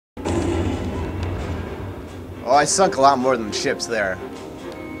Oh, I sunk a lot more than ships there.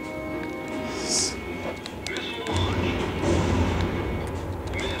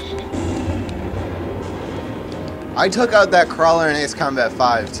 I took out that crawler in Ace Combat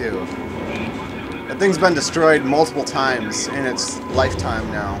 5 too. That thing's been destroyed multiple times in its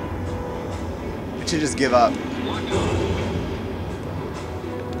lifetime now. It should just give up.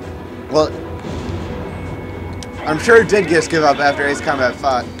 Well, I'm sure it did just give up after Ace Combat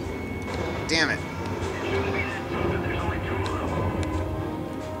 5. Damn it.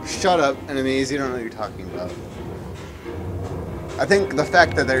 Shut up, enemies. You don't know what you're talking about. I think the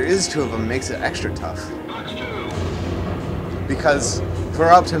fact that there is 2 of them makes it extra tough. Because if it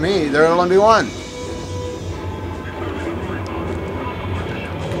were up to me, there would only be 1.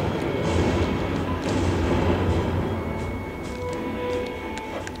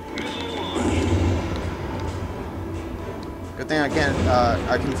 Good thing I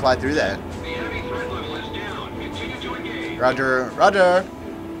can fly through that. The enemy threat level is down. Continue to engage. Roger, roger.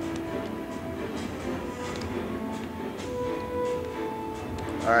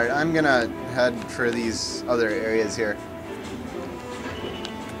 Alright, I'm gonna head for these other areas here.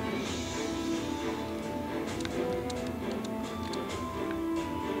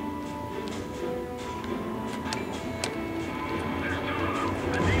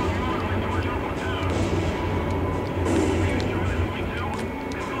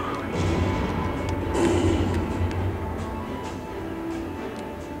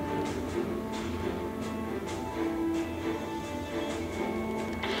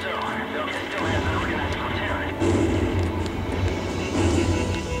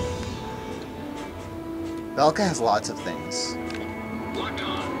 Belka has lots of things.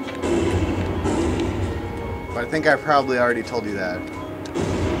 But I think I probably already told you that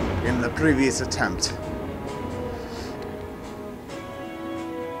in the previous attempt.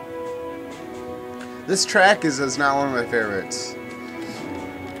 This track is not one of my favorites.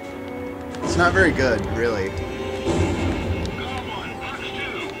 It's not very good, really.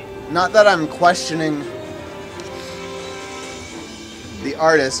 Not that I'm questioning the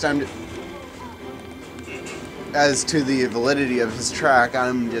artist, as to the validity of his track,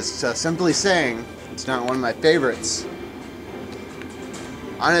 I'm just simply saying it's not one of my favorites.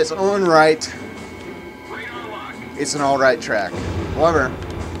 On its own right, it's an alright track. However,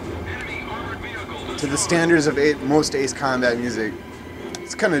 to the standards of most Ace Combat music,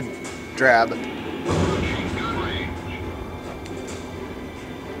 it's kind of drab.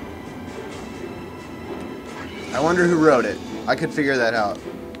 I wonder who wrote it. I could figure that out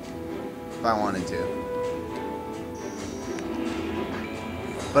if I wanted to.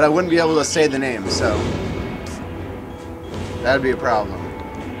 But I wouldn't be able to say the name, so that'd be a problem.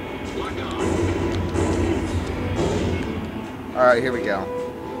 Alright, here we go.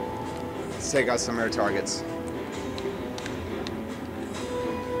 Let's take out some air targets.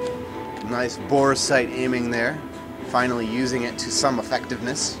 Nice bore sight aiming there. Finally using it to some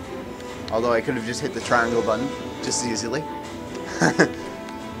effectiveness. Although I could have just hit the triangle button just as easily.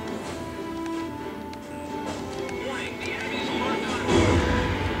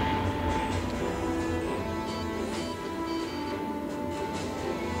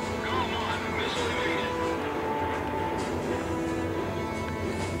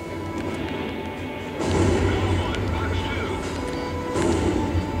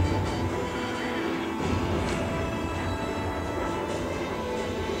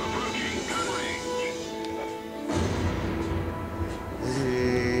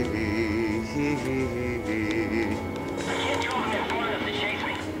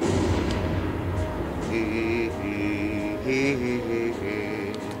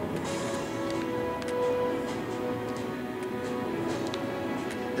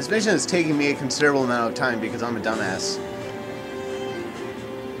 This mission is taking me a considerable amount of time because I'm a dumbass.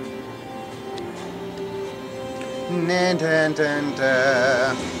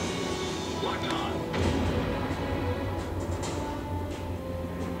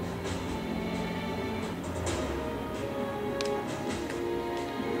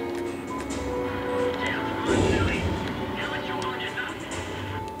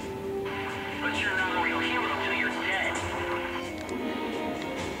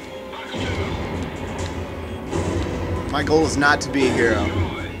 My goal is not to be a hero.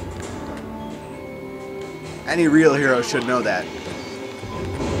 Any real hero should know that.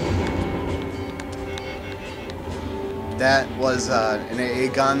 That was an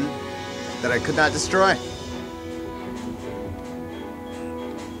AA gun that I could not destroy.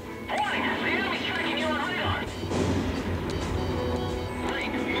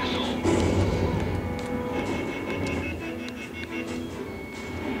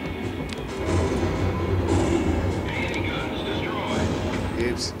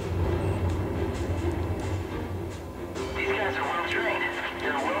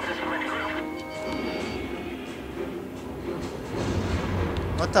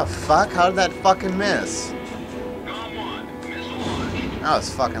 What the fuck? How did that fucking miss? Gone one. Missile launch. That was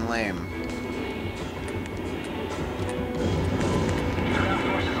fucking lame. Ground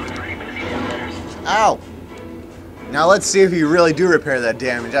forces are pretty busy down there. Ow! Now let's see if you really do repair that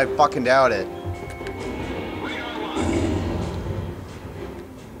damage. I fucking doubt it. Radar lock.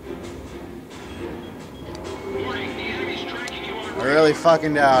 Warning, the enemy's tracking you on I really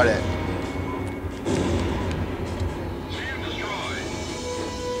fucking doubt it. SAM destroyed.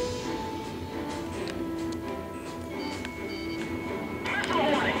 Missile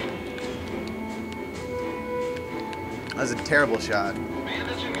warning. That was a terrible shot.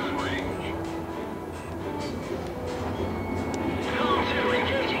 Bandits in gun range. Column 2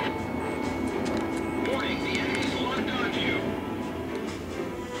 engaging. Warning, the enemy's locked onto you.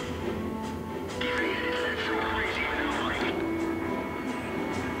 That's so crazy maneuvering.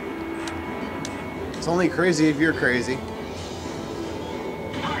 It's only crazy if you're crazy.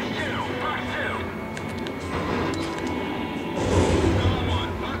 Box 2, box 2. Column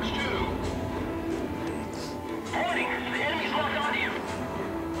 1, box 2. Warning, the enemy's locked onto you.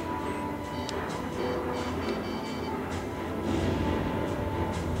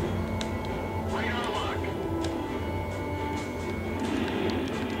 Radar lock.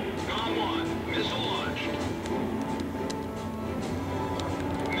 Column 1, missile launched.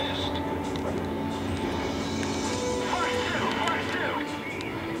 Missed. Box 2, box 2.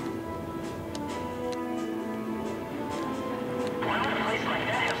 Why would a place like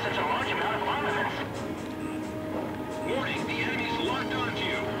that have such a large amount of armaments? Warning, the enemy's locked onto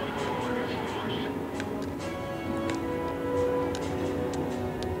you.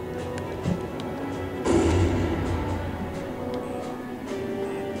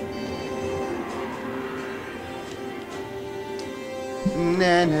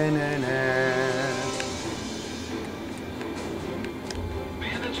 Na na na na.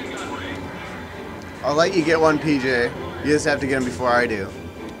 Bandits in gun range. I'll let you get one, PJ. You just have to get him before I do.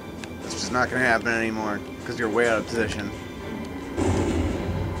 It's just not gonna happen anymore because you're way out of position.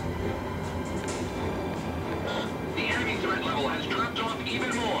 The enemy threat level has dropped off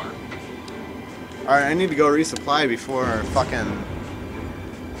even more. All right, I need to go resupply before fucking.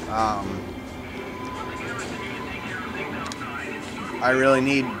 I really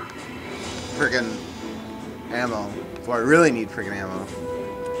need friggin' ammo. Before I really need friggin' ammo.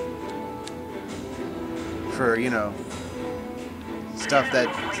 For, you know, stuff that.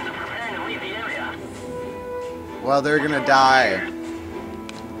 Forces are preparing to leave the area. Well, they're gonna die.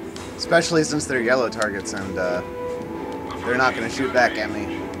 Especially since they're yellow targets and they're not gonna shoot back at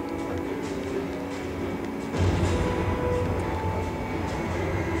me.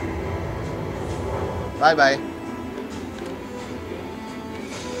 Bye bye.